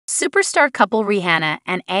Superstar couple Rihanna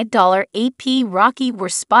and $8 Rocky were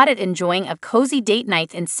spotted enjoying a cozy date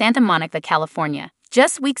night in Santa Monica, California,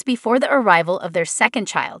 just weeks before the arrival of their second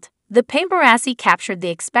child. The paparazzi captured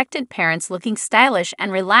the expectant parents looking stylish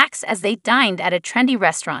and relaxed as they dined at a trendy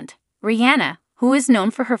restaurant. Rihanna, who is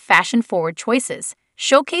known for her fashion-forward choices,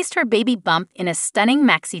 showcased her baby bump in a stunning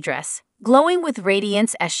maxi dress, glowing with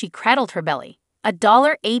radiance as she cradled her belly.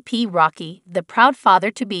 $AP Rocky, the proud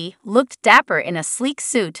father-to-be, looked dapper in a sleek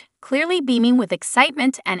suit, clearly beaming with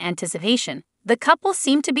excitement and anticipation. The couple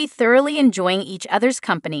seemed to be thoroughly enjoying each other's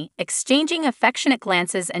company, exchanging affectionate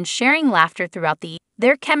glances and sharing laughter throughout the evening.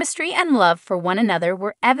 Their chemistry and love for one another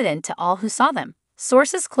were evident to all who saw them.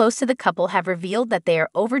 Sources close to the couple have revealed that they are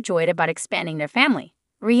overjoyed about expanding their family.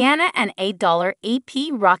 Rihanna and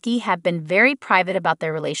AP Rocky have been very private about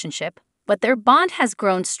their relationship, but their bond has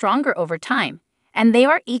grown stronger over time, and they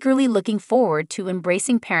are eagerly looking forward to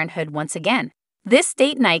embracing parenthood once again. This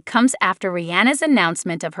date night comes after Rihanna's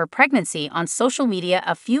announcement of her pregnancy on social media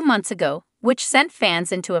a few months ago, which sent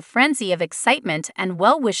fans into a frenzy of excitement and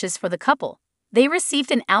well wishes for the couple. They received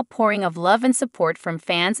an outpouring of love and support from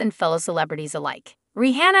fans and fellow celebrities alike.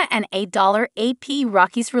 Rihanna and AP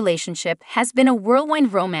Rocky's relationship has been a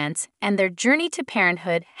whirlwind romance, and their journey to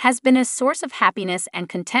parenthood has been a source of happiness and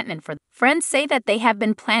contentment for them. Friends say that they have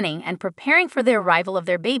been planning and preparing for the arrival of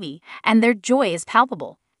their baby, and their joy is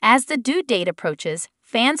palpable. As the due date approaches,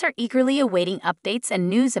 fans are eagerly awaiting updates and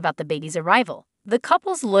news about the baby's arrival. The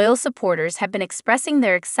couple's loyal supporters have been expressing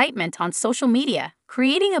their excitement on social media,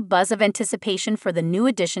 creating a buzz of anticipation for the new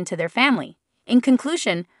addition to their family. In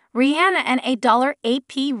conclusion, Rihanna and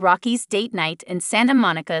AP Rocky's date night in Santa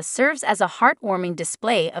Monica serves as a heartwarming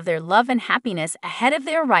display of their love and happiness ahead of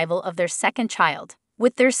the arrival of their second child.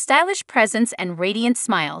 With their stylish presence and radiant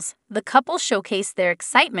smiles, the couple showcased their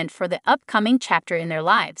excitement for the upcoming chapter in their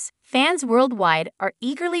lives. Fans worldwide are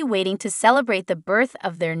eagerly waiting to celebrate the birth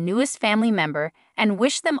of their newest family member and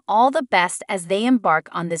wish them all the best as they embark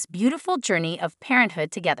on this beautiful journey of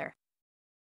parenthood together.